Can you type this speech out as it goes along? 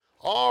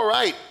All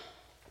right,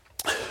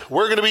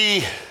 we're going to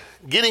be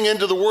getting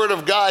into the Word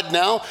of God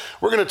now.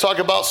 We're going to talk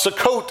about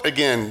Sukkot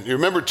again. You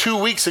remember 2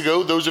 weeks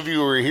ago, those of you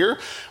who were here,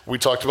 we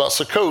talked about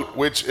Sukkot,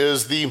 which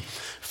is the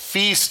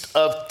Feast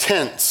of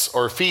Tents,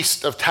 or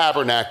Feast of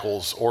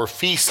Tabernacles, or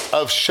Feast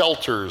of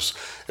Shelters.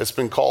 It's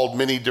been called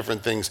many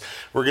different things.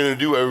 We're going to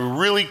do a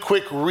really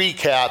quick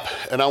recap,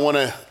 and I want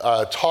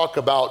to talk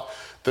about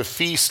the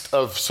Feast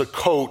of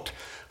Sukkot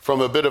from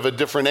a bit of a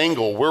different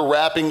angle. We're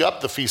wrapping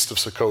up the Feast of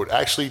Sukkot.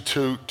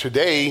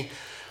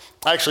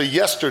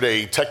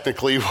 Yesterday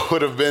technically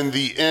would have been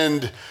the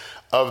end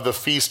of the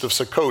Feast of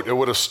Sukkot. It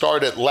would have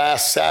started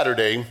last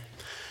Saturday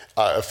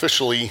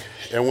officially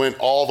and went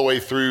all the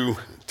way through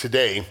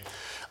today.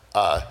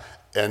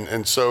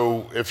 And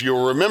so if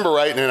you'll remember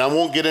right, and I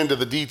won't get into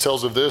the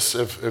details of this,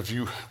 if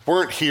you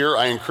weren't here,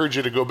 I encourage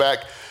you to go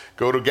back,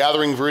 go to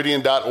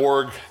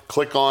gatheringviridian.org,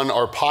 click on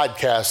our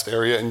podcast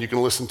area, and you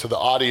can listen to the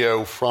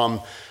audio from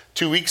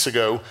 2 weeks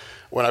ago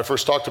when I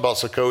first talked about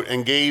Sukkot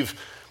and gave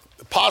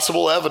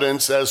possible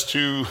evidence as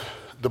to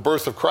the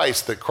birth of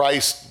Christ, that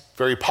Christ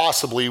very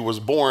possibly was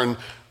born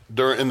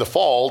in the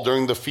fall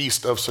during the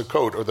Feast of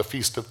Sukkot, or the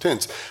Feast of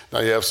Tents. Now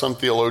you have some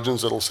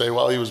theologians that'll say,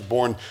 well, he was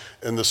born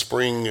in the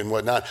spring and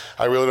whatnot.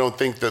 I really don't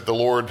think that the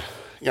Lord,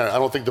 I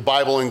don't think the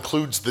Bible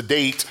includes the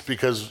date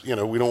because, we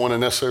don't want to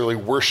necessarily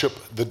worship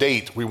the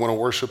date. We want to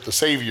worship the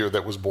Savior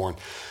that was born.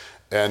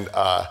 And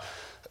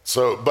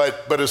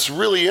but it's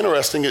really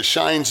interesting. It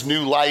shines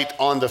new light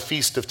on the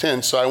Feast of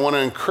Tents. So I want to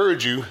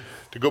encourage you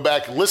to go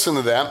back and listen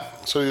to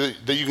that so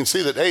that you can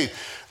see that, hey,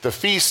 the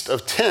Feast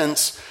of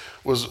Tents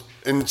was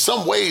in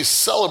some ways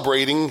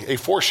celebrating a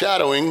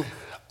foreshadowing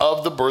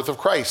of the birth of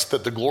Christ,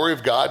 that the glory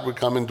of God would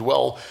come and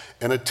dwell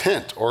in a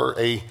tent or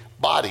a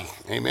body.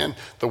 Amen.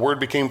 The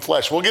Word became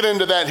flesh. We'll get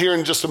into that here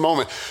in just a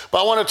moment.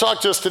 But I want to talk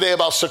to us today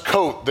about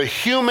Sukkot, the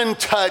human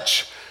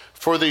touch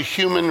for the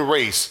human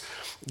race.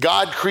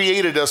 God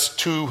created us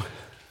to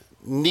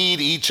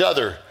need each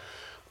other.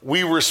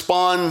 We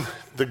respond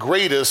the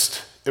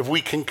greatest if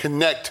we can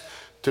connect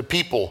to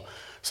people.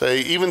 Say,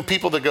 even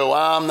people that go,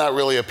 I'm not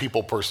really a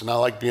people person. I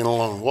like being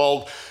alone.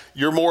 Well,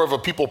 you're more of a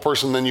people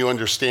person than you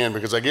understand,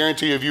 because I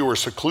guarantee you, if you were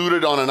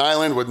secluded on an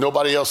island with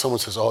nobody else, someone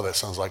says, oh, that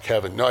sounds like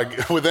heaven. No,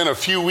 within a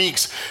few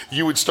weeks,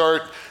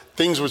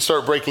 things would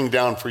start breaking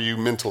down for you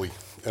mentally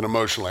and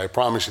emotionally. I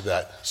promise you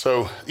that.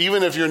 So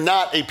even if you're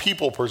not a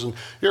people person,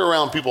 you're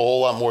around people a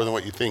whole lot more than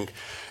what you think.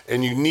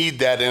 And you need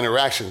that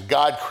interaction.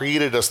 God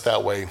created us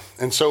that way.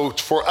 And so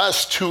for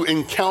us to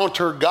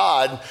encounter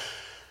God,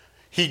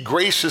 he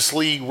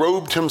graciously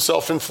robed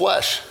himself in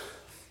flesh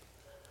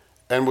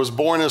and was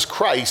born as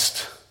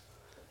Christ,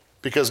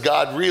 because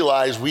God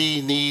realized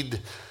we need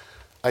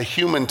a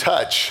human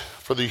touch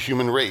for the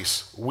human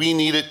race. We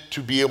need it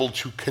to be able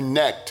to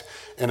connect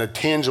in a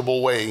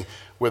tangible way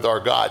with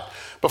our God.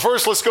 But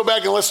first, let's go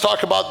back and let's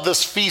talk about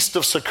this Feast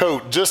of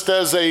Sukkot, just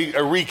as a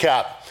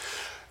recap.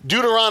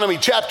 Deuteronomy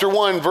chapter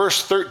 1,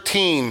 verse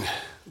 13.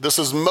 This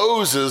is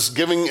Moses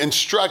giving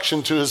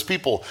instruction to his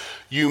people.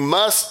 You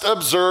must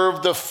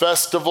observe the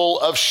festival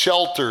of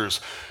shelters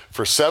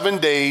for 7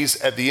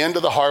 days at the end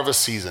of the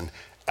harvest season,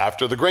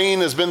 after the grain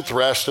has been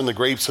threshed and the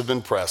grapes have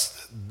been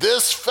pressed.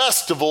 This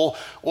festival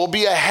will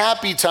be a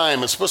happy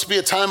time. It's supposed to be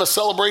a time of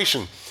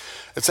celebration.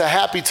 It's a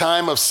happy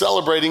time of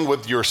celebrating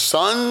with your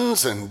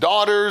sons and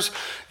daughters,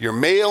 your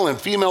male and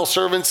female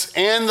servants,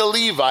 and the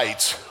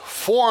Levites,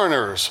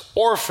 foreigners,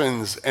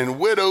 orphans, and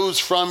widows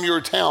from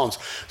your towns.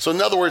 So in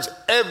other words,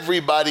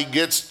 everybody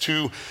gets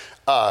to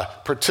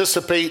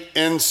participate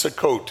in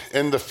Sukkot,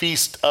 in the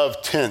Feast of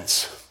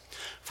Tents.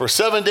 For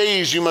 7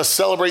 days you must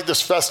celebrate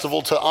this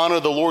festival to honor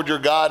the Lord your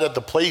God at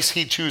the place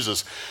he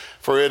chooses.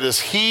 For it is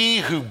he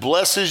who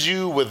blesses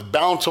you with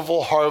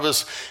bountiful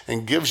harvest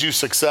and gives you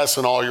success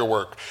in all your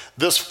work.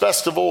 This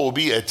festival will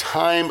be a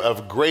time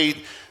of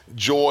great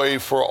joy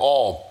for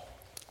all.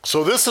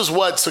 So this is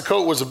what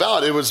Sukkot was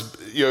about. It was,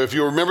 if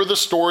you remember the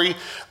story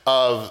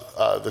of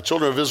the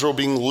children of Israel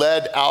being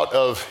led out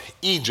of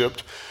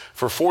Egypt,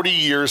 for 40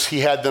 years he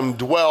had them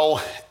dwell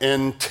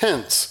in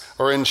tents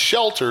or in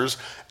shelters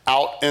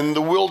out in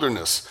the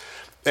wilderness.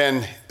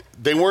 And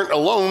they weren't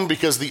alone,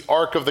 because the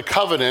Ark of the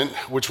Covenant,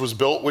 which was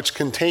built, which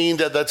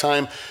contained at that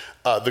time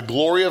the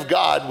glory of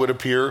God, would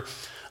appear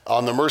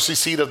on the mercy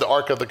seat of the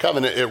Ark of the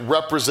Covenant. It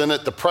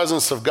represented the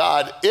presence of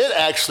God. It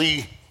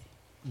actually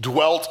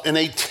dwelt in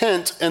a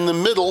tent in the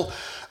middle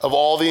of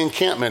all the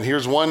encampment.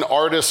 Here's one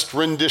artist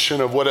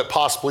rendition of what it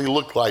possibly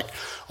looked like.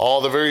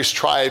 All the various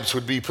tribes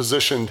would be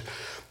positioned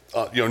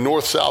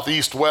north, south,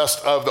 east,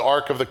 west of the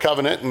Ark of the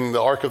Covenant, and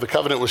the Ark of the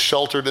Covenant was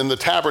sheltered in the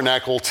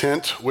tabernacle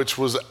tent, which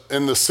was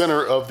in the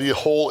center of the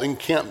whole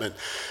encampment.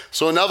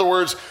 So in other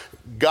words,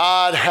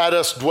 God had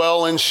us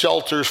dwell in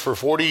shelters for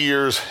 40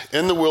 years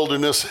in the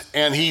wilderness,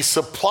 and he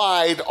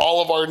supplied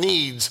all of our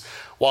needs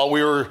while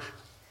we were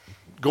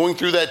going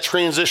through that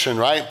transition,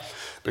 right?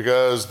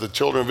 Because the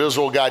children of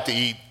Israel got to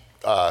eat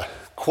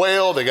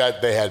quail, they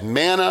had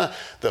manna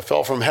that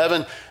fell from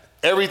heaven.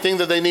 Everything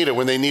that they needed.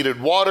 When they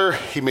needed water,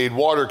 he made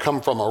water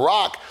come from a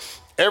rock.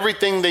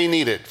 Everything they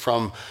needed,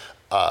 from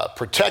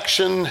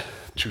protection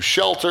to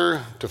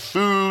shelter, to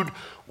food,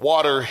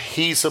 water.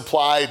 He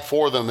supplied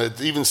for them.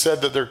 It even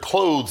said that their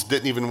clothes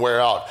didn't even wear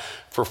out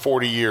for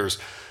 40 years.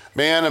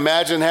 Man,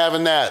 imagine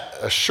having that,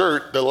 a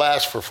shirt that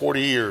lasts for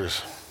 40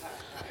 years,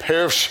 a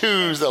pair of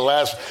shoes that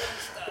last.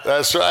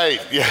 That's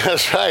right. Yeah,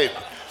 that's right.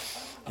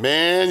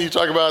 Man, you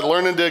talk about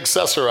learning to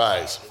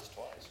accessorize.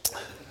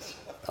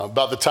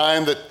 About the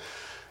time that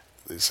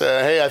they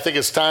say, hey, I think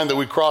it's time that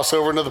we cross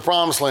over into the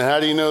promised land. How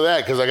do you know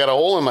that? Because I got a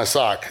hole in my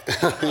sock.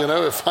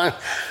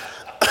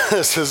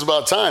 This is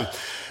about time.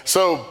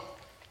 So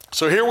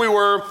here we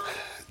were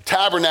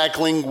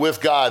tabernacling with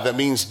God. That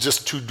means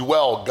just to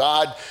dwell.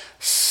 God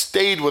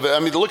stayed with it. I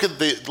mean, look at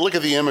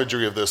the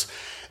imagery of this.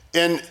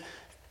 In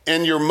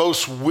your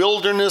most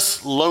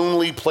wilderness,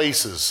 lonely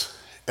places,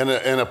 in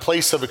a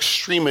place of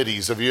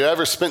extremities. Have you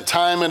ever spent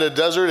time in a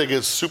desert? It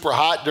gets super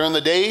hot during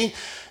the day.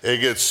 It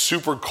gets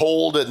super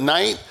cold at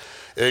night.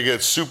 It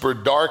gets super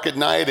dark at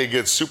night. It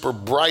gets super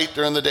bright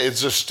during the day.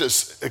 It's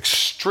just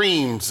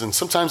extremes. And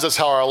sometimes that's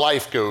how our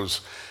life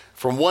goes.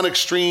 From one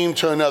extreme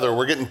to another,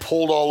 we're getting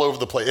pulled all over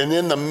the place. And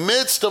in the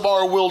midst of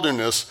our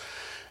wilderness,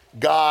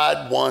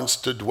 God wants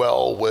to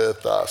dwell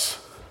with us.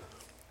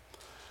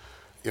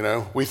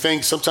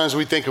 Sometimes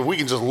we think if we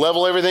can just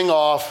level everything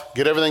off,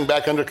 get everything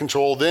back under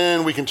control,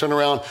 then we can turn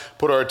around,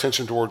 put our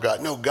attention toward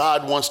God. No,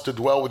 God wants to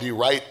dwell with you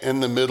right in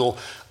the middle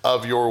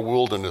of your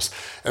wilderness.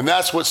 And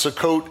that's what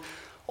Sukkot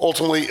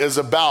ultimately is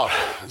about.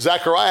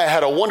 Zechariah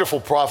had a wonderful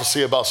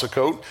prophecy about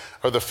Sukkot,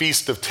 or the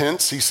Feast of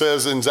Tents. He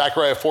says in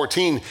Zechariah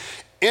 14,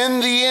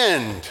 in the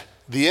end,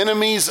 the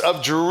enemies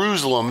of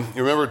Jerusalem,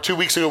 you remember 2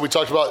 weeks ago we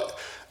talked about,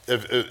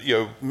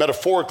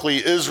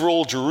 metaphorically,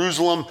 Israel,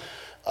 Jerusalem,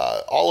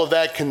 all of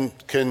that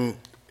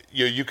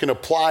you can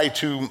apply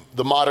to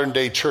the modern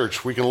day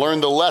church. We can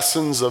learn the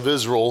lessons of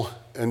Israel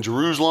and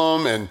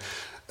Jerusalem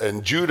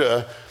and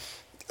Judah,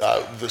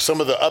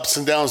 some of the ups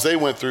and downs they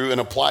went through,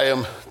 and apply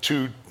them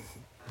to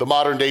the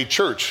modern day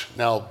church.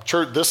 Now,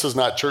 church, this is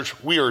not church,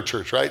 we are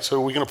church, right? So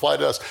we can apply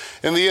to us.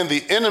 In the end,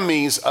 the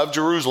enemies of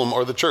Jerusalem,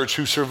 or the church,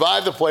 who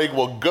survived the plague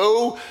will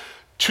go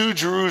to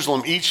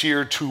Jerusalem each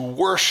year to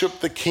worship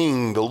the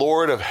King, the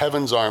Lord of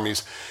heaven's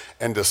armies,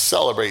 and to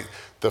celebrate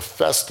the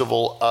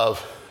festival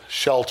of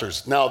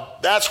shelters. Now,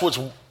 that's what's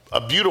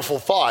a beautiful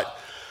thought,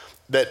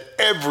 that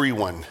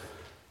everyone,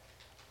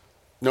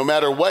 no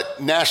matter what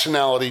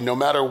nationality, no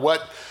matter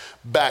what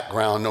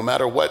background, no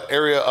matter what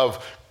area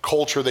of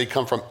culture they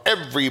come from,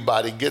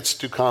 everybody gets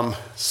to come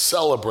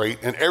celebrate,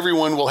 and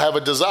everyone will have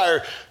a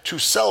desire to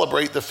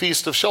celebrate the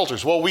Feast of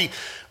Shelters. Well, we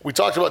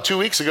talked about 2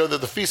 weeks ago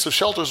that the Feast of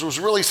Shelters was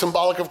really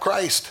symbolic of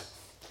Christ,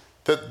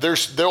 that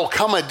there'll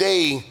come a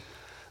day,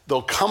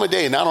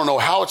 and I don't know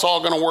how it's all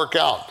going to work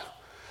out,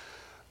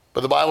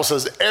 but the Bible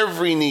says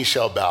every knee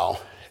shall bow,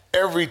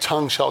 every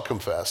tongue shall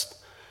confess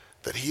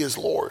that he is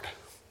Lord.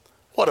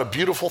 What a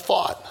beautiful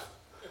thought.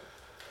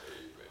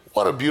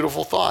 What a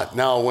beautiful thought.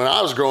 Now, when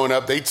I was growing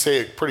up, they'd say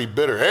it pretty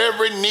bitter.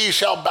 Every knee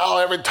shall bow,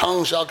 every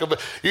tongue shall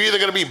confess. You're either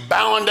going to be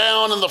bowing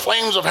down in the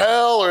flames of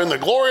hell or in the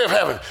glory of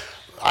heaven.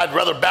 I'd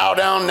rather bow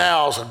down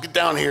now, so get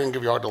down here and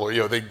give your heart to the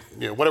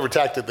Lord. Whatever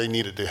tactic they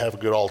needed to have a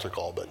good altar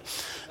call, but.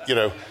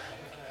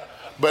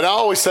 But I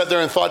always sat there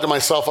and thought to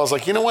myself, I was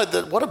like, you know what?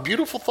 What a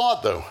beautiful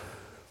thought, though.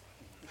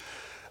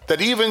 That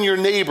even your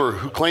neighbor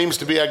who claims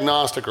to be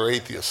agnostic or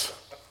atheist,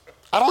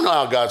 I don't know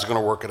how God's going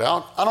to work it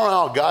out. I don't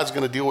know how God's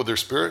going to deal with their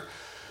spirit.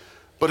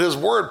 But his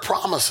word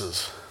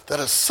promises that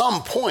at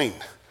some point,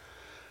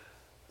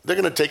 they're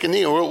going to take a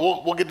knee.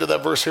 We'll get to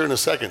that verse here in a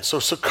second. So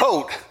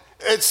Sukkot,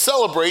 it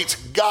celebrates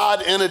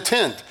God in a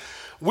tent.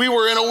 We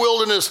were in a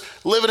wilderness,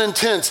 living in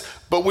tents,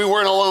 but we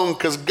weren't alone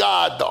because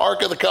God, the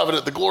Ark of the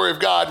Covenant, the glory of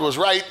God, was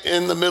right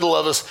in the middle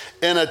of us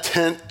in a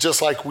tent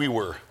just like we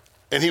were.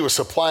 And he was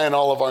supplying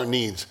all of our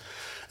needs.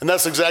 And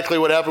that's exactly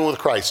what happened with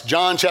Christ.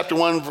 John chapter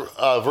 1,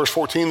 verse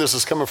 14, this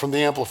is coming from the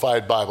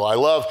Amplified Bible. I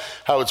love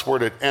how it's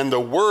worded. And the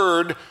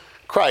Word,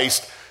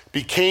 Christ,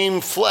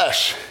 became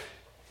flesh,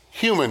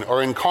 human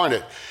or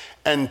incarnate,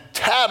 and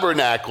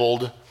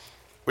tabernacled,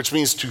 which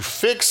means to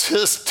fix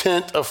his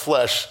tent of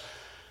flesh,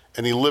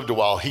 and he lived a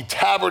while. He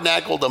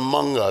tabernacled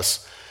among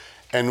us,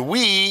 and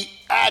we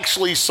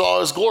actually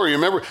saw his glory.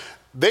 Remember,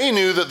 they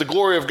knew that the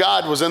glory of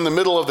God was in the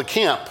middle of the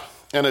camp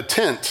in a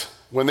tent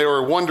when they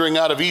were wandering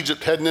out of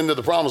Egypt heading into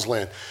the promised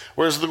land.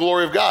 Where's the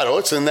glory of God? Oh,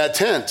 it's in that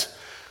tent.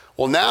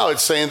 Well, now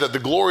it's saying that the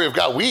glory of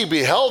God, we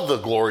beheld the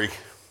glory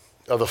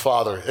of the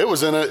Father. It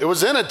was in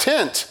a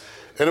tent,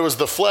 and it was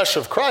the flesh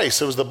of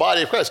Christ. It was the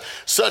body of Christ.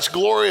 Such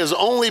glory as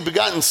only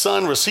begotten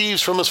Son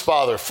receives from his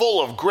Father,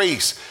 full of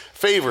grace,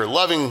 favor,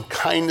 loving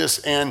kindness,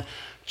 and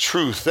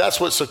truth. That's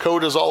what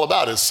Sukkot is all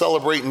about, is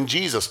celebrating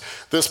Jesus.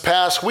 This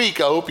past week,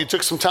 I hope you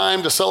took some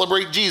time to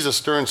celebrate Jesus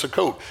during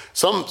Sukkot.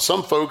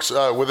 Some folks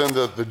within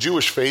the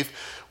Jewish faith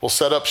will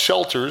set up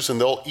shelters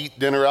and they'll eat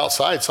dinner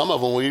outside. Some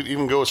of them will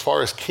even go as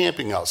far as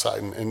camping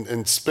outside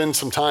and spend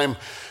some time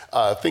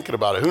thinking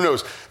about it. Who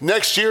knows?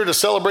 Next year to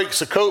celebrate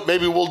Sukkot,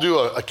 maybe we'll do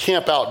a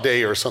camp out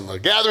day or something, a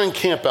gathering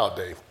camp out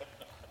day.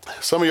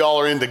 Some of y'all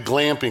are into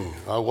glamping.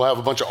 We'll have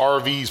a bunch of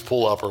RVs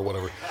pull up or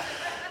whatever.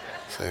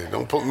 Say,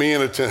 don't put me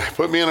in a tent,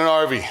 put me in an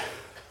RV.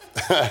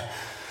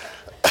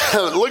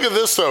 Look at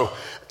this though.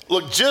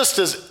 Look, just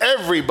as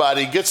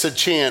everybody gets a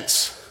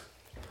chance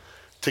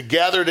to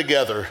gather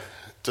together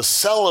to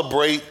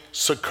celebrate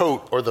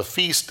Sukkot, or the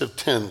Feast of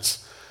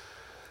Tents,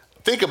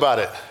 think about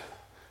it.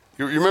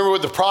 You remember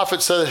what the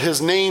prophet said?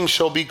 His name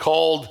shall be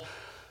called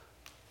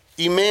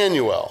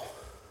Emmanuel,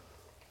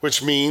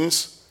 which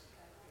means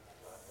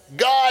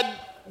God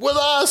with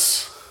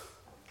us.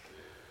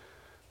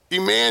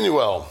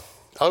 Emmanuel.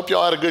 I hope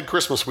y'all had a good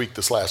Christmas week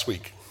this last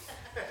week.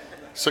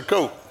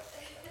 Sukkot.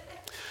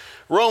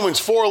 Romans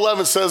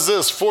 4:11 says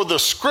this, for the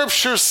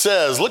scripture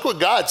says, look what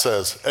God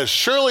says, as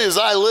surely as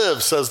I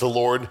live, says the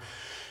Lord,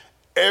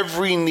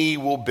 every knee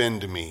will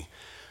bend to me,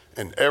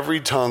 and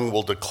every tongue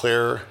will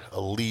declare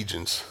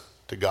allegiance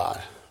to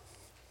God.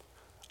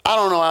 I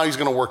don't know how he's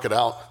going to work it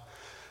out.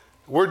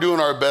 We're doing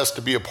our best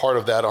to be a part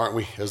of that, aren't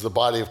we, as the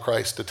body of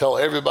Christ, to tell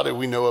everybody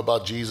we know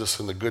about Jesus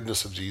and the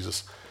goodness of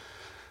Jesus.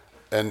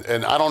 And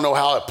I don't know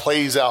how it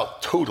plays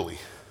out totally,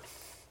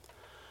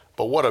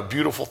 but what a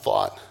beautiful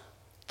thought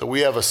that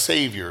we have a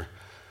Savior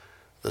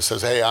that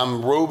says, hey,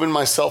 I'm robing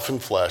myself in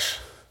flesh.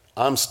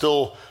 I'm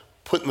still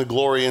putting the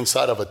glory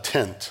inside of a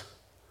tent.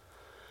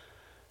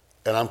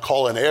 And I'm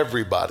calling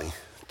everybody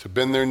to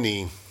bend their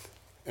knee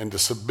and to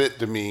submit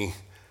to me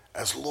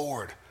as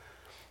Lord.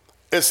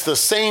 It's the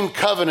same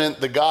covenant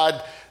that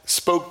God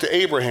spoke to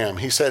Abraham.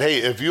 He said, hey,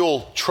 if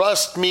you'll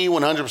trust me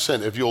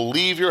 100%, if you'll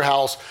leave your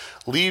house,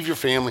 leave your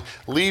family,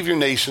 leave your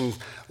nation,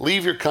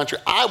 leave your country,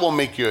 I will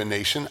make you a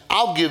nation.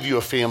 I'll give you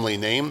a family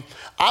name.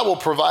 I will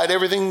provide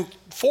everything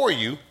for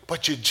you,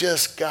 but you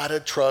just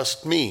gotta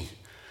trust me.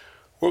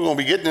 We're gonna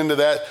be getting into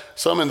that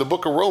some in the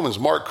book of Romans.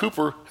 Mark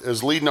Cooper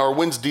is leading our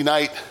Wednesday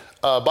night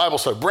Bible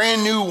study.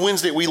 Brand new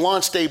Wednesday. We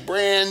launched a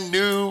brand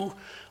new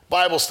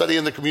Bible study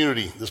in the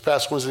community this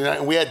past Wednesday night,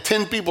 and we had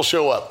 10 people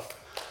show up.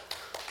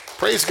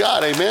 Praise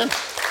God, amen.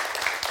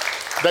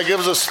 That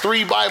gives us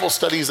 3 Bible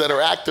studies that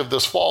are active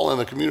this fall in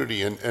the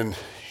community. And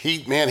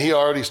he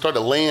already started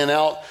laying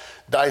out,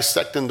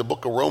 dissecting the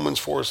book of Romans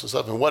for us and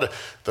stuff. And what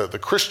the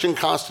Christian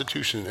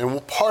constitution.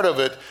 And part of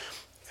it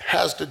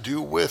has to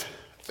do with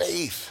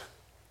faith.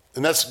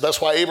 And that's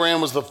why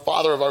Abraham was the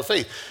father of our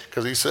faith.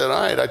 Because he said,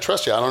 all right, I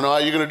trust you. I don't know how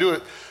you're going to do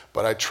it,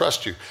 but I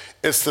trust you.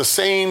 It's the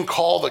same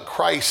call that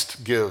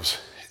Christ gives.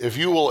 If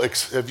you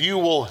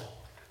will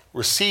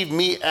receive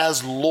me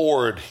as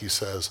Lord, he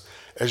says,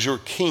 as your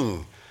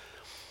king.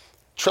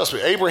 Trust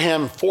me,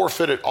 Abraham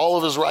forfeited all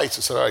of his rights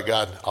and said, all right,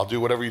 God, I'll do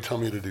whatever you tell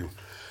me to do.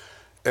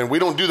 And we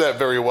don't do that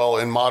very well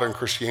in modern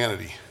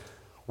Christianity.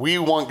 We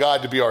want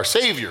God to be our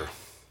Savior.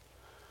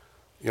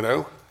 You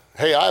know,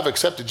 hey, I've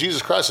accepted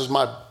Jesus Christ as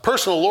my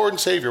personal Lord and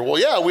Savior. Well,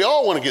 yeah, we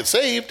all want to get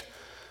saved.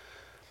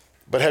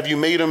 But have you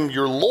made him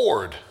your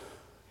Lord,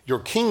 your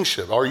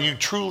kingship? Are you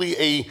truly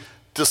a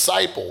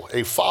disciple,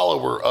 a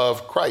follower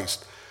of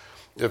Christ?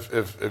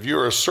 If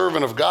you're a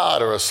servant of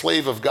God or a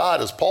slave of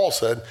God, as Paul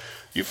said,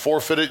 you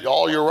forfeited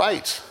all your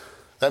rights.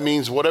 That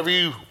means whatever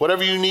you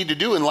need to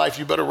do in life,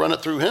 you better run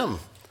it through him.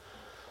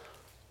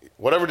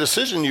 Whatever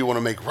decision you want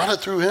to make, run it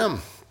through him.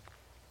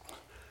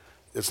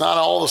 It's not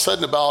all of a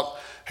sudden about,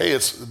 hey,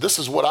 this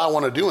is what I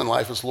want to do in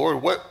life. It's,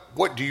 Lord,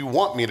 what do you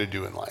want me to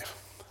do in life?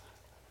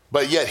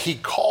 But yet he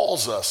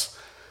calls us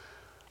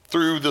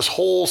through this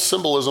whole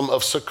symbolism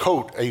of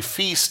Sukkot, a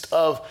feast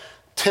of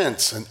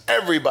tents, and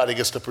everybody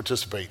gets to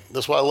participate.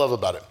 That's what I love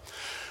about it.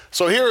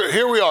 So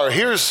here we are.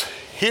 Here's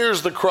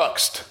the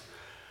crux.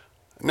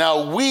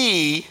 Now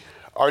we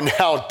are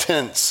now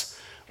tents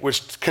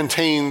which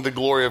contain the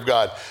glory of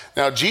God.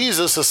 Now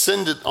Jesus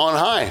ascended on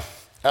high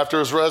after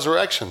his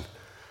resurrection.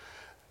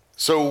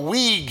 So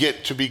we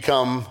get to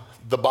become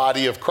the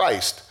body of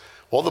Christ.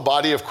 Well, the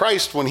body of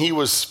Christ, when he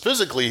was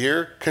physically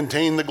here,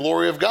 contained the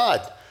glory of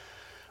God.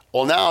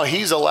 Well, now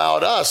he's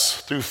allowed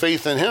us, through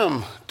faith in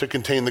him, to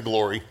contain the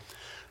glory.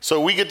 So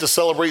we get to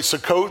celebrate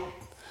Sukkot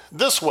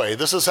this way.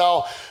 This is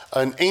how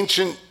an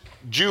ancient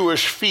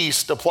Jewish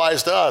feast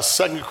applies to us.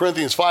 2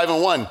 Corinthians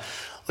 5:1.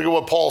 Look at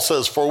what Paul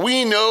says. For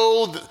we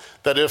know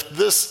that if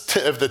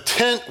the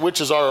tent,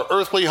 which is our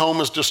earthly home,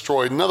 is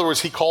destroyed, in other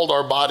words, he called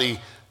our body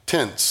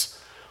tents.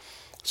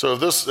 So if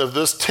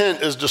this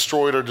tent is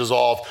destroyed or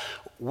dissolved,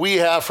 we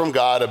have from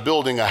God a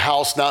building, a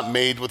house not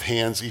made with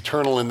hands,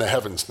 eternal in the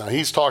heavens. Now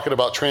he's talking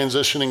about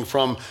transitioning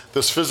from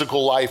this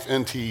physical life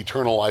into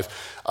eternal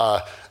life.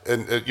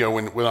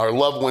 When our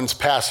loved ones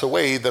pass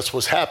away, that's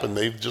what's happened.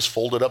 They've just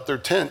folded up their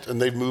tent and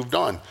they've moved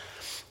on.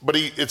 But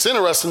it's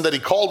interesting that he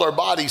called our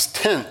bodies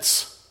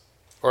tents,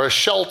 or a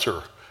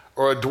shelter,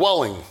 or a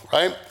dwelling,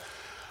 right?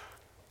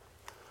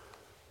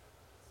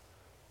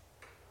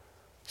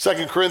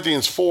 2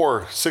 Corinthians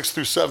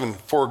 4:6-7.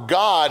 For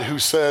God, who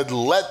said,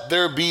 let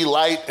there be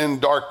light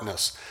and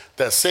darkness,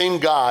 that same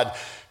God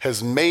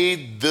has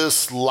made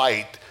this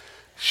light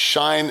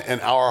shine in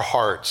our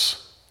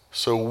hearts,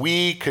 so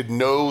we could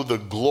know the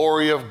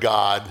glory of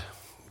God.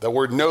 That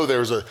word know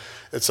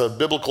it's a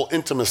biblical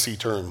intimacy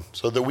term,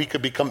 so that we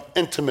could become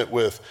intimate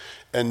with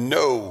and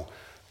know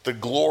the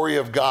glory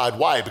of God.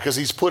 Why? Because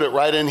he's put it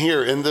right in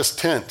here in this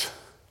tent.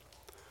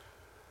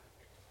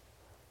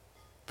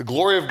 the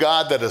glory of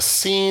God that is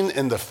seen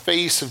in the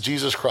face of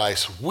Jesus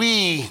Christ.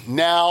 We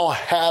now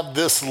have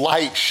this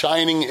light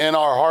shining in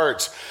our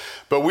hearts,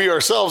 but we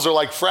ourselves are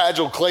like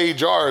fragile clay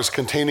jars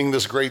containing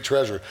this great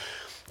treasure.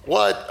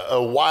 What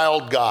a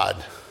wild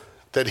God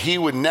that he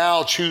would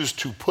now choose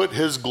to put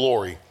his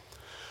glory,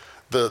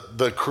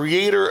 the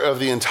creator of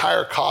the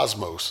entire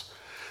cosmos,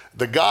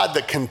 the God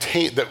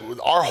that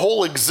our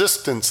whole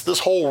existence,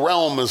 this whole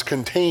realm is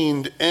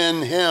contained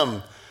in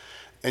him.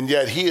 And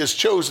yet he has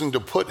chosen to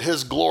put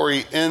his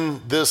glory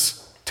in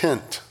this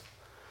tent,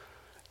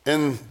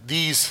 in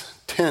these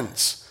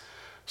tents.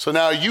 So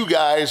now you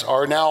guys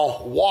are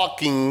now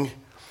walking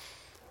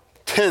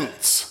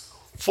tents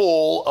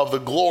full of the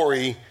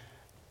glory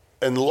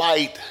and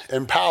light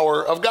and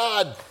power of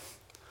God.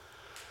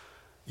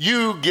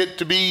 You get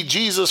to be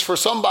Jesus for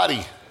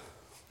somebody.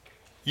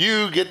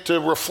 You get to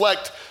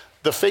reflect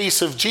the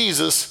face of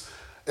Jesus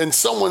in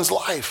someone's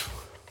life.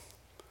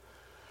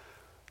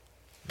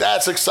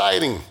 That's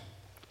exciting.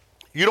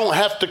 You don't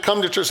have to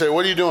come to church and say,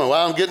 what are you doing?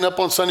 Well, I'm getting up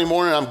on Sunday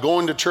morning, I'm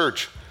going to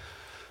church.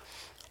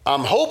 I'm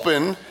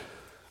hoping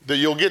that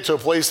you'll get to a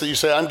place that you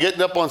say, I'm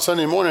getting up on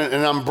Sunday morning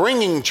and I'm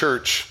bringing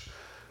church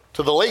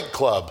to the Lake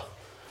Club.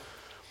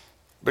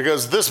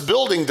 Because this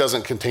building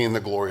doesn't contain the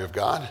glory of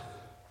God.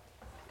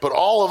 But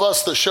all of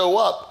us that show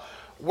up,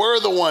 we're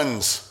the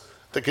ones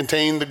that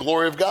contain the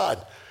glory of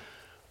God.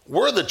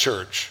 We're the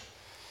church.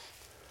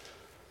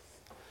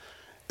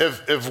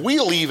 If we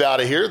leave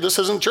out of here, this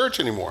isn't church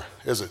anymore,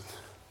 is it?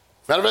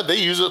 Matter of fact, they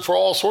use it for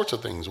all sorts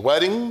of things.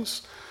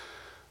 Weddings,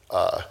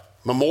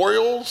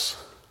 memorials,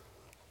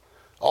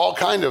 all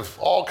kind of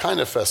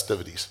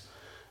festivities,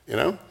 you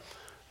know?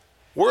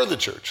 We're the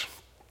church.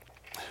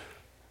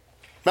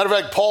 Matter of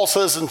fact, Paul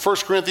says in 1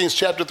 Corinthians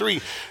chapter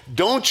 3,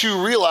 don't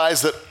you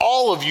realize that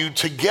all of you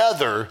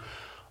together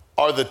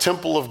are the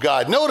temple of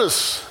God?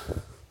 Notice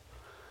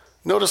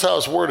how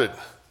it's worded.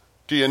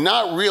 Do you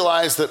not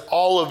realize that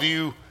all of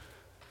you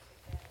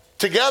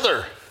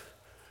together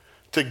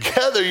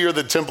you're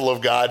the temple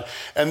of God,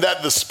 and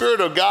that the Spirit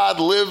of God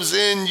lives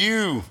in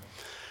you?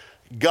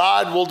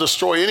 God will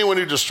destroy anyone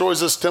who destroys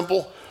this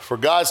temple, for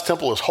God's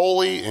temple is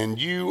holy, and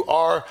you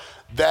are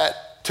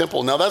that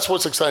temple. Now that's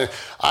what's exciting.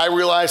 I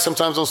realize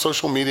sometimes on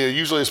social media,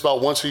 usually it's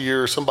about once a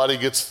year, somebody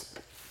gets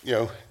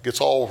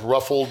all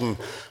ruffled and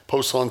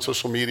posts on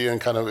social media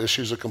and kind of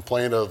issues a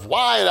complaint of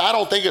why I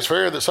don't think it's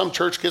fair that some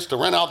church gets to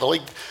rent out the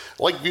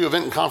Lakeview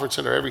Event and Conference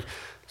Center every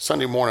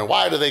Sunday morning.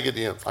 Why do they get,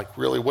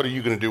 really, what are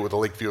you going to do with the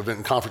Lakeview Event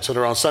and Conference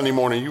Center on Sunday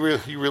morning? You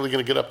really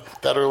going to get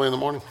up that early in the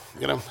morning,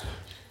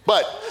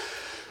 But,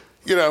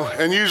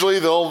 and usually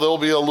there'll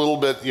be a little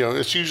bit,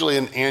 it's usually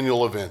an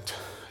annual event,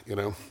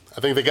 I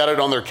think they got it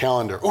on their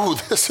calendar. Ooh,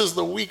 this is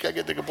the week I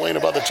get to complain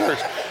about the church.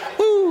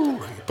 Woo!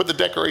 Put the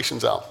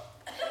decorations out.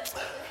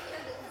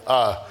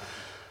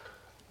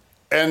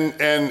 And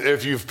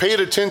if you've paid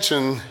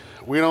attention,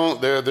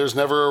 there's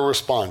never a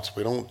response.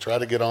 We don't try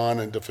to get on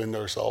and defend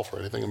ourselves or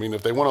anything. I mean,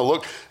 if they want to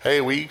look,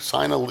 hey,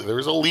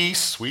 there's a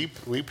lease, we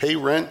pay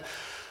rent,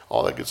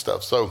 all that good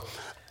stuff. So,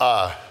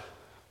 but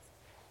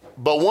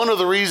one of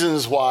the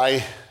reasons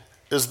why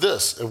is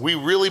this: if we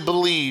really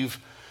believe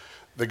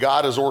that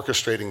God is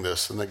orchestrating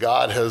this and that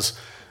God has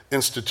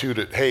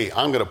instituted, hey,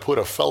 I'm going to put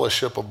a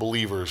fellowship of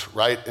believers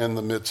right in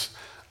the midst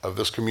of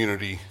this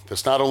community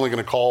that's not only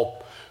going to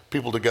call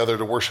people together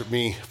to worship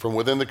me from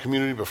within the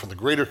community, but from the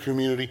greater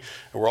community,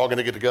 and we're all going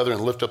to get together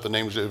and lift up the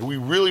name of Jesus. If we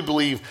really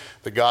believe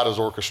that God has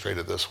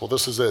orchestrated this, well,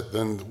 this is it.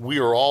 Then we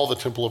are all the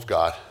temple of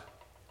God,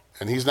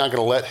 and he's not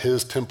going to let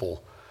his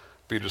temple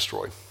be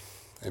destroyed.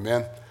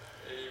 Amen?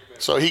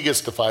 So he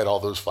gets to fight all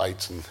those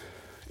fights, and,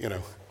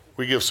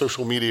 we give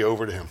social media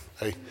over to him.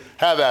 Hey,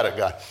 have at it,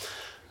 God.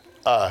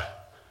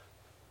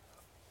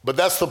 But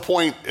that's the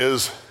point,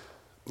 is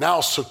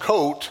now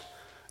Sukkot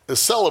is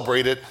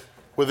celebrated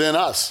within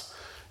us.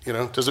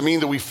 Does it mean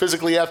that we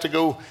physically have to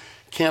go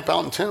camp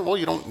out in tent? Well,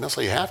 you don't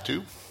necessarily have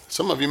to.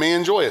 Some of you may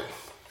enjoy it.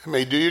 It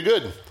may do you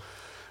good,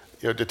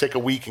 to take a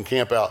week and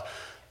camp out.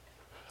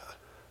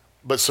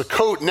 But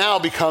Sukkot now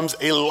becomes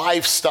a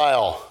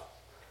lifestyle.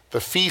 The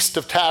Feast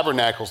of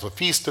Tabernacles, the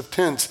Feast of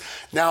Tents,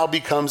 now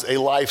becomes a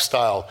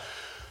lifestyle.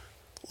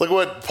 Look at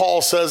what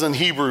Paul says in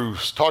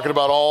Hebrews, talking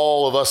about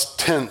all of us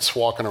tents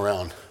walking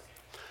around.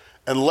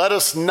 And let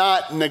us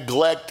not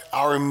neglect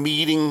our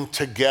meeting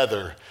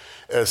together,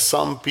 as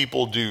some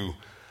people do,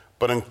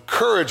 but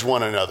encourage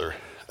one another,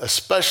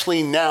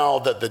 especially now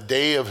that the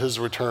day of his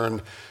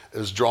return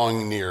is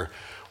drawing near.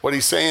 What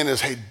he's saying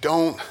is, hey,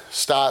 don't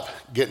stop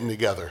getting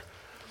together.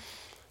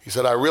 He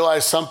said, I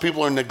realize some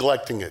people are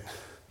neglecting it.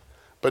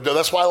 But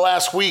that's why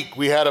last week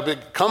we had a big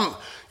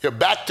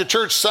back to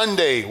church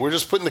Sunday. We're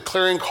just putting the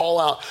clarion call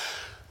out.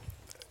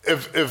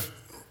 If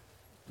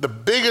the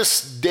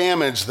biggest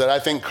damage that I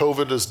think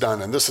COVID has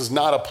done, and this is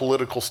not a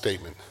political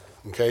statement,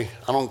 okay?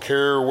 I don't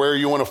care where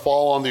you want to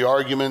fall on the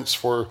arguments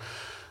for,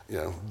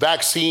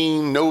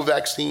 vaccine, no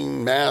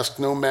vaccine, mask,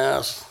 no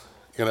mask,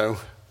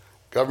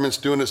 government's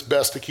doing its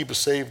best to keep us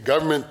safe.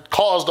 Government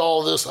caused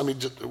all of this. I mean,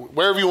 just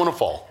wherever you want to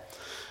fall,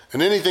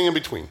 and anything in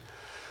between,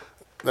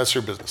 that's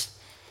your business.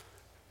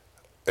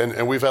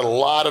 And we've had a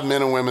lot of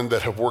men and women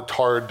that have worked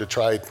hard to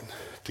try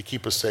to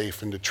keep us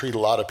safe and to treat a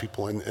lot of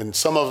people. And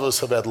some of us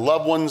have had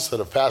loved ones that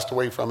have passed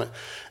away from it,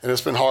 and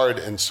it's been hard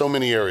in so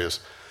many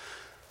areas.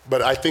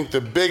 But I think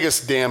the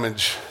biggest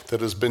damage that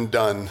has been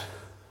done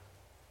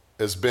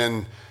has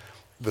been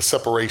the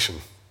separation.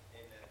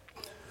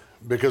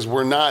 Because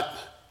we're not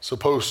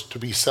supposed to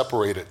be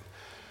separated.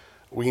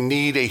 We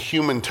need a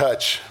human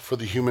touch for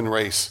the human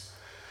race.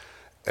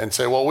 And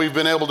say, well, we've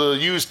been able to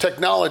use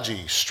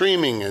technology,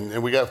 streaming,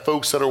 and we got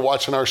folks that are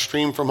watching our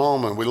stream from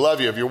home, and we love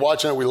you. If you're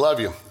watching it, we love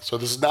you. So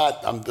this is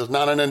not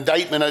an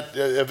indictment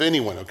of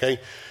anyone,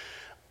 okay?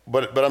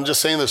 But I'm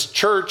just saying this,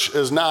 church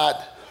is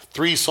not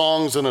 3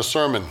 songs and a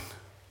sermon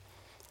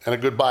and a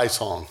goodbye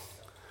song.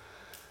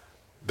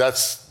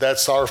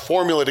 That's our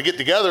formula to get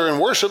together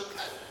and worship,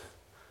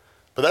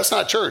 but that's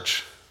not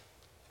church.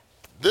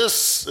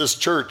 This is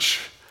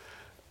church.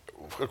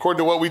 According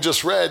to what we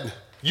just read,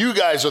 you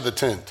guys are the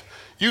tent.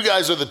 You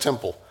guys are the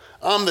temple.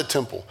 I'm the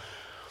temple.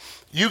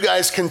 You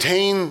guys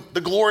contain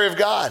the glory of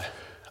God.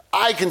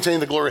 I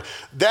contain the glory.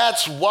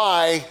 That's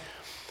why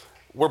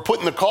we're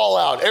putting the call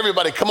out.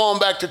 Everybody, come on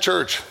back to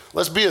church.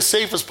 Let's be as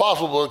safe as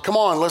possible. Come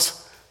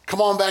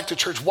on back to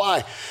church.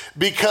 Why?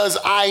 Because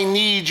I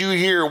need you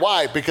here.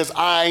 Why? Because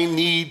I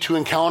need to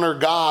encounter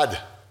God.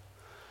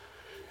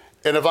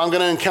 And if I'm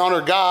going to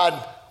encounter God,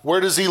 where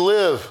does he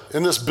live?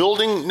 In this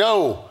building?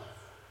 No.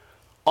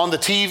 On the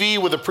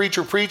TV with a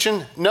preacher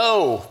preaching?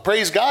 No.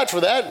 Praise God for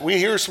that. We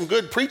hear some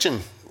good preaching,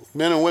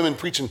 men and women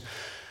preaching.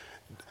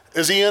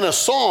 Is he in a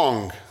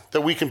song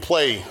that we can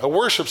play, a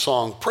worship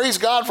song? Praise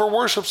God for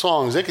worship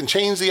songs. It can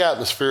change the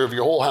atmosphere of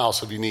your whole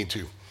house if you need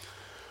to.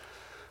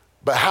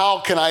 But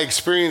how can I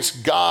experience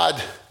God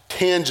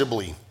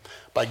tangibly?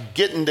 By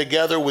getting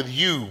together with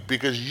you,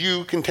 because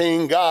you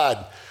contain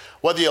God.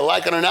 Whether you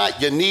like it or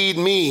not, you need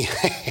me.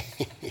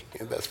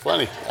 That's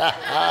funny.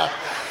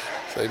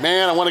 Say,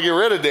 man, I want to get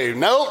rid of Dave.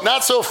 No,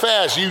 not so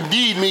fast. You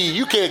need me.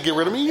 You can't get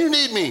rid of me. You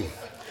need me.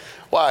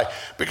 Why?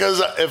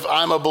 Because if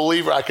I'm a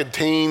believer, I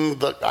contain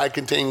God. I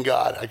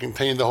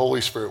contain the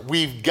Holy Spirit.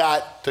 We've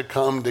got to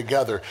come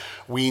together.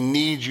 We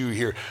need you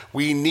here.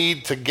 We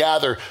need to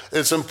gather.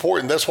 It's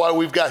important. That's why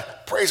we've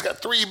got, praise God,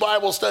 3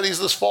 Bible studies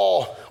this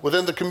fall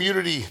within the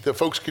community that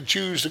folks could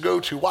choose to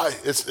go to. Why?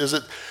 Is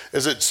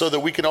it so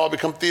that we can all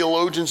become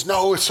theologians?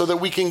 No, it's so that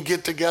we can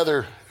get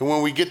together. And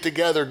when we get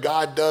together,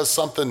 God does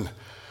something.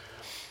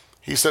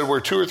 He said, where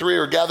 2 or 3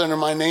 are gathered in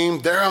my name,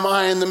 there am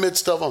I in the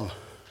midst of them.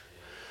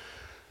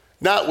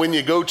 Not when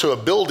you go to a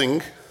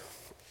building.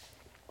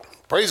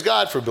 Praise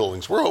God for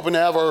buildings. We're hoping to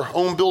have our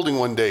own building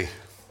one day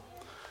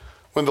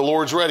when the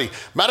Lord's ready.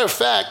 Matter of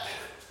fact,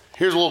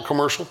 here's a little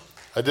commercial.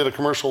 I did a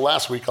commercial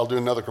last week. I'll do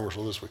another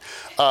commercial this week.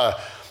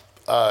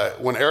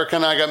 When Erica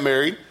and I got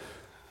married,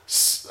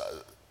 7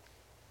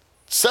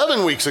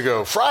 weeks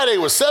ago, Friday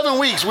was 7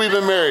 weeks we've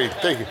been married.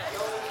 Thank you.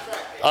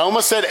 I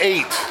almost said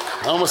 8.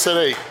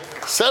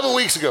 7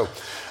 weeks ago.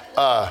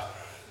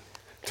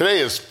 Today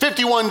is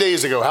 51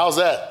 days ago. How's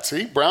that?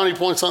 See, brownie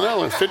points on that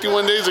one.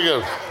 51 days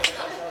ago.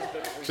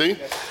 See?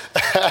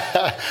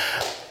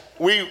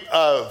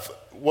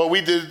 What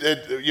we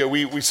did,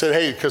 we said,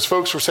 hey, because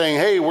folks were saying,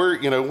 hey,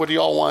 what do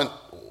y'all want?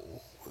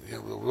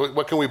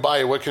 What can we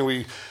buy? What can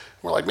we?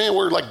 We're like, man,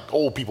 we're like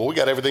old people. We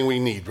got everything we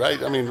need,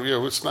 right? I mean,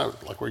 it's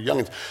not like we're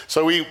young.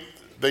 So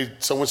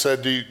someone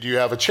said, do you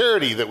have a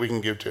charity that we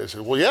can give to? I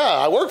said, well, yeah,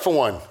 I work for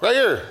one right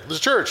here,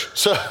 this church.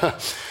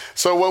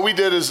 So what we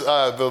did is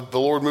the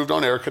Lord moved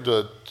on Erica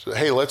to,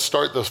 hey, let's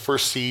start the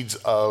first seeds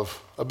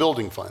of a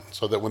building fund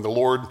so that when the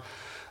Lord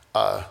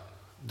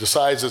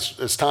decides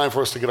it's time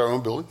for us to get our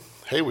own building,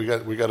 hey, we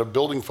got a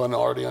building fund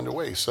already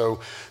underway. So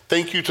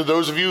thank you to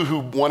those of you who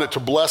wanted to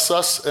bless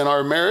us in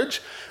our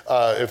marriage.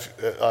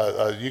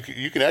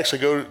 You can actually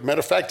go, matter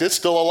of fact, it's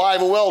still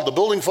alive and well. The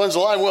building fund's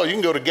alive and well. You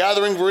can go to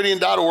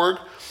gatheringviridian.org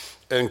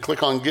and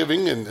click on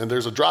giving, and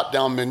there's a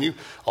drop-down menu,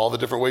 all the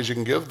different ways you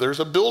can give.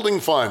 There's a building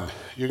fund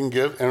you can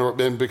give,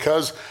 and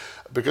because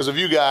of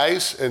you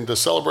guys, and to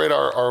celebrate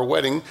our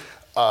wedding,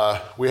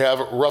 we have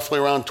roughly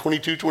around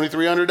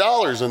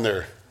 $2,200-$2,300 in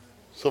there.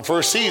 So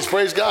first seeds,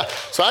 praise God.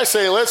 So I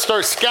say, let's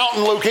start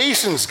scouting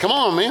locations. Come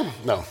on, man.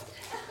 No,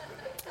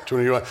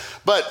 21.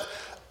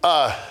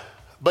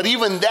 But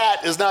even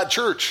that is not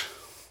church.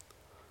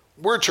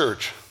 We're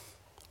church.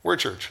 We're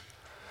church.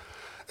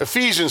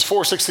 Ephesians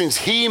 4:16,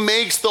 he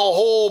makes the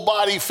whole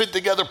body fit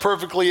together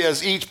perfectly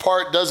as each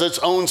part does its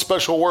own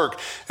special work.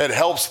 It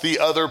helps the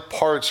other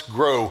parts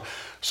grow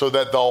so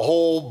that the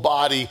whole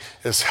body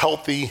is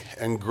healthy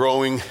and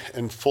growing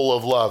and full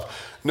of love.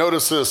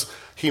 Notice this,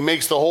 he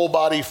makes the whole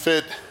body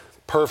fit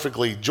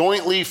perfectly,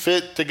 jointly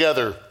fit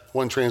together,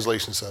 one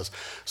translation says.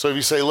 So if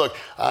you say, look,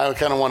 I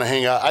kind of want to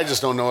hang out, I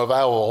just don't know if I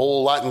have a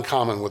whole lot in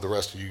common with the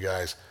rest of you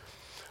guys.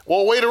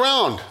 Well, wait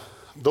around.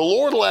 The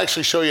Lord will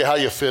actually show you how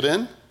you fit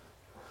in,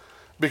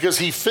 because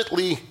he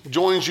fitly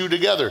joins you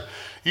together.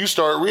 You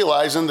start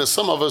realizing that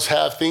some of us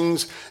have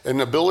things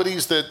and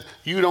abilities that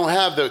you don't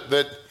have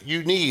that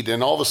you need.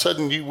 And all of a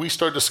sudden we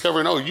start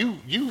discovering,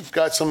 you've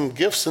got some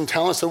gifts and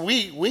talents that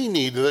we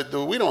need that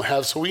we don't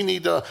have. So we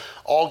need to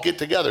all get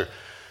together.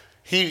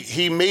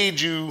 He made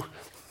you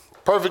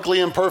perfectly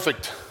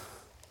imperfect,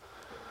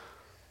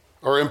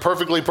 or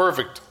imperfectly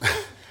perfect.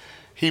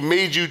 He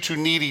made you to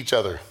need each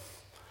other.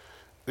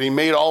 He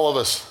made all of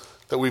us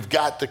that we've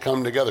got to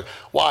come together.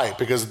 Why?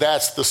 Because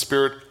that's the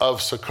spirit of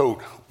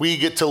Sukkot. We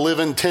get to live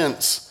in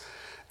tents,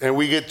 and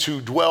we get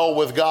to dwell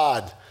with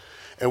God,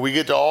 and we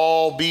get to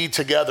all be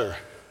together.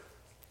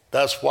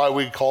 That's why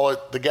we call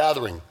it the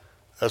gathering.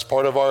 That's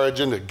part of our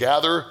agenda.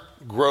 Gather,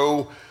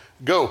 grow,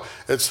 go.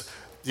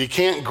 You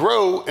can't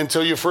grow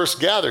until you first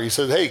gather. He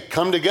said, hey,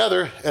 come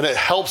together, and it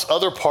helps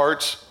other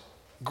parts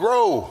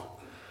grow.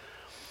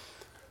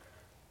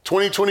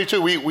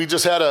 2022, we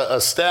just had a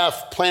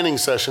staff planning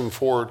session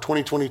for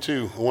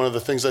 2022. One of the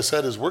things I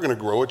said is we're going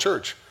to grow a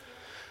church.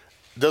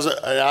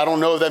 I don't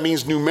know if that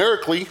means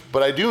numerically,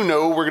 but I do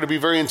know we're going to be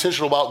very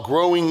intentional about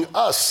growing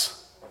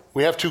us.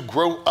 We have to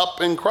grow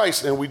up in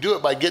Christ, and we do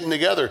it by getting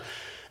together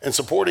and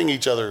supporting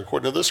each other,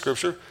 according to this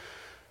scripture,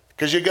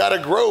 because you got to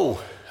grow.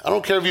 I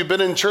don't care if you've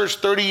been in church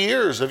 30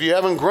 years. If you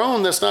haven't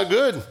grown, that's not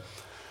good.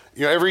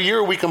 Every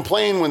year we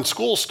complain when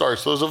school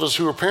starts. Those of us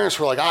who are parents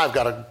were like, I've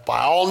got to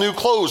buy all new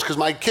clothes because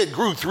my kid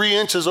grew 3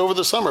 inches over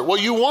the summer. Well,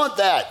 you want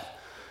that.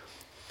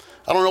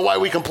 I don't know why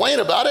we complain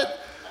about it.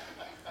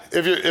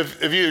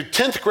 If your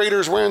 10th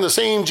grader's wearing the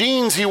same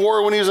jeans he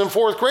wore when he was in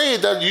 4th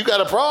grade, you got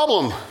a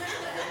problem.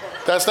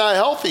 That's not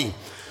healthy.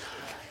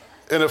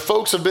 And if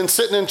folks have been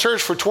sitting in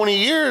church for 20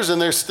 years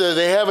and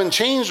they haven't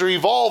changed or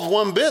evolved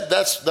one bit,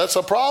 that's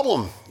a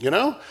problem,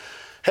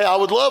 Hey, I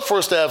would love for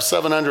us to have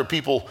 700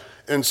 people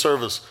in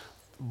service.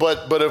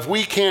 But if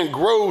we can't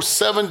grow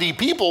 70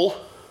 people,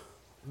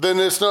 then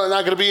it's not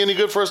going to be any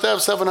good for us to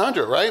have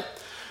 700, right?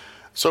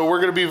 So we're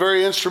going to be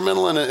very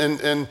instrumental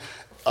and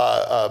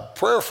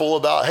prayerful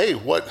about, hey,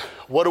 what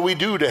do we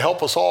do to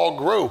help us all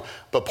grow?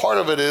 But part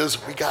of it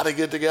is we got to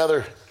get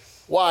together.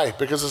 Why?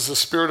 Because it's the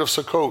spirit of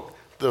Sukkot,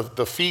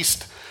 the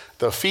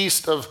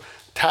feast of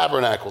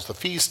tabernacles, the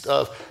feast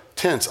of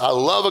tents. I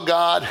love a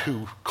God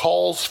who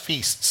calls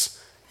feasts.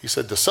 He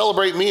said, to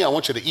celebrate me, I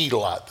want you to eat a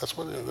lot.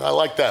 I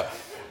like that.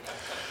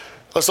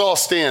 Let's all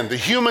stand. The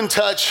human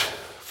touch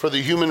for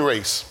the human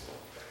race.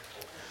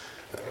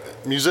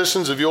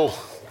 Musicians, if you'll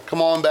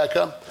come on back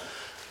up.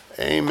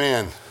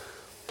 Amen.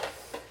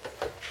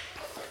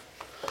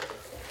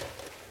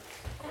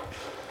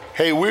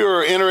 Hey, we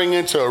are entering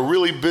into a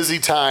really busy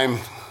time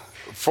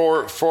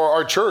for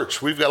our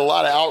church. We've got a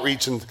lot of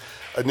outreach and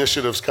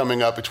initiatives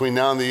coming up between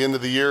now and the end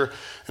of the year,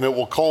 and it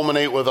will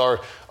culminate with our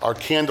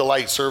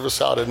candlelight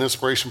service out at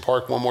Inspiration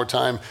Park one more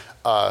time.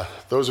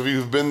 Those of you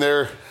who've been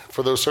there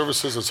for those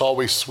services, it's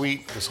always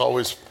sweet. It's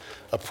always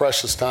a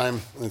precious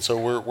time, and so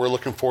we're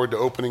looking forward to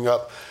opening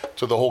up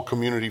to the whole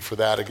community for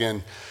that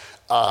again.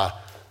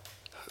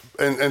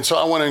 And so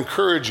I want to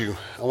encourage you.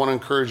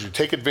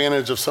 Take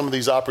advantage of some of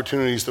these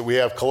opportunities that we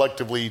have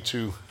collectively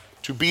to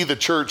be the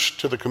church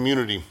to the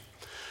community.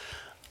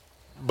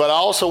 But I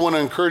also want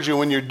to encourage you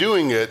when you're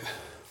doing it,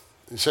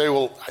 you say,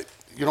 well,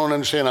 you don't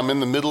understand, I'm in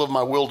the middle of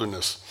my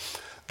wilderness.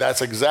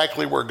 That's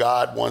exactly where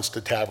God wants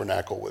to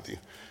tabernacle with you.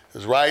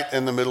 It's right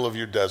in the middle of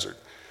your desert.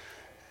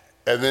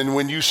 And then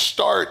when you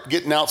start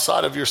getting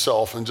outside of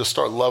yourself and just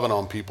start loving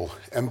on people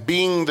and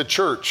being the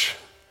church,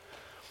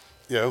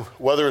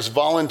 whether it's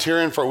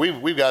volunteering for,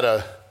 we've got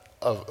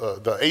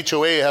the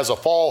HOA has a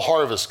fall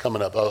harvest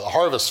coming up, a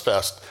harvest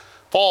fest,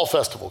 fall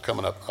festival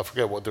coming up. I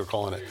forget what they're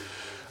calling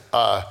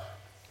it.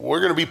 We're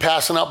going to be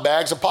passing out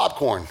bags of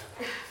popcorn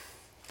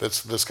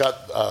that's got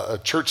a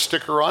church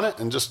sticker on it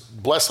and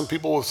just blessing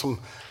people with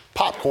some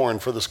popcorn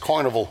for this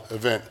carnival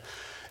event.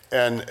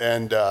 And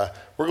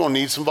we're going to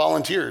need some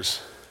volunteers.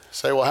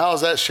 Say, well, how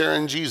is that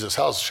sharing Jesus?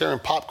 How's sharing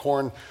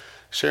popcorn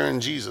sharing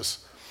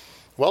Jesus?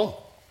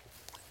 Well,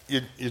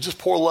 you just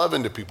pour love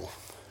into people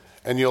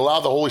and you allow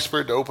the Holy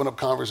Spirit to open up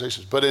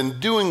conversations. But in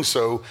doing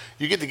so,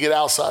 you get to get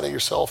outside of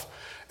yourself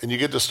and you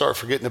get to start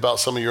forgetting about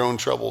some of your own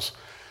troubles.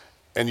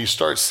 And you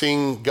start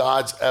seeing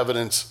God's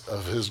evidence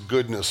of his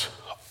goodness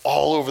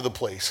all over the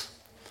place.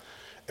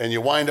 And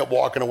you wind up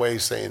walking away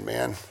saying,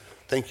 man,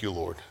 thank you,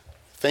 Lord.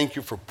 Thank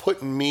you for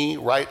putting me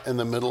right in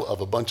the middle of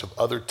a bunch of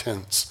other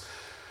tents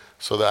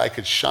so that I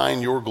could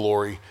shine your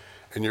glory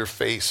and your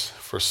face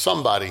for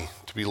somebody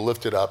to be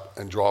lifted up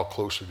and draw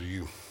closer to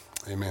you.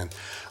 Amen.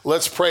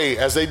 Let's pray.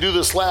 As they do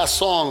this last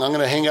song, I'm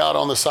going to hang out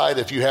on the side.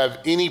 If you have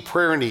any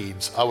prayer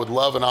needs, I would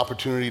love an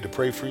opportunity to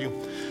pray for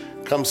you.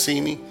 Come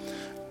see me.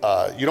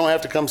 You don't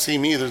have to come see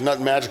me. There's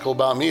nothing magical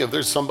about me. If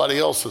there's somebody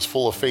else that's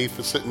full of faith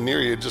that's sitting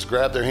near you, just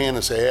grab their hand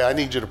and say, hey, I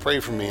need you to pray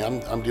for me.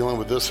 I'm dealing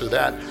with this or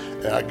that.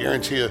 And I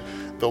guarantee you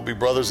there'll be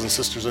brothers and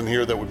sisters in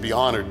here that would be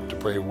honored to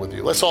pray with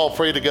you. Let's all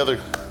pray together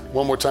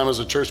one more time as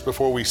a church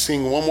before we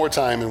sing one more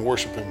time and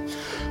worship him.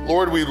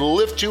 Lord, we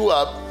lift you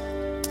up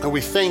and we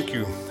thank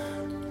you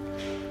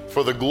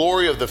for the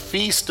glory of the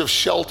Feast of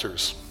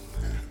Shelters,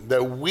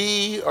 that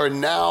we are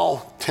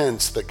now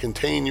tents that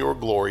contain your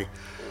glory,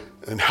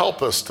 and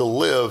help us to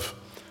live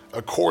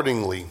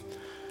accordingly.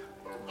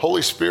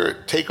 Holy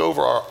Spirit, take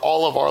over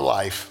all of our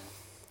life.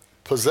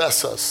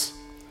 Possess us.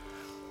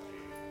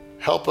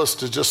 Help us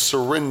to just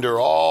surrender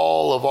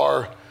all of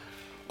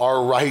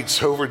our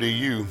rights over to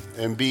you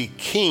and be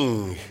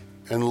King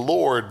and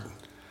Lord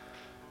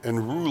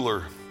and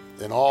ruler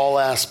in all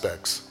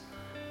aspects.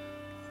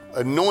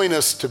 Anoint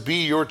us to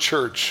be your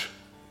church,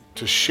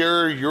 to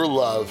share your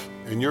love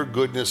and your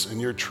goodness and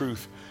your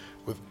truth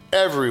with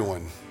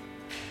everyone.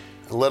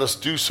 And let us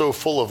do so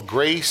full of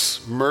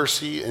grace,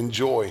 mercy, and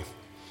joy.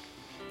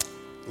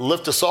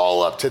 Lift us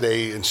all up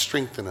today and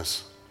strengthen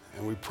us.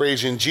 And we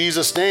praise you in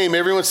Jesus' name.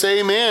 Everyone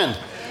say amen.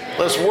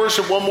 Let's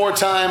worship one more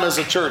time as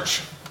a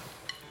church.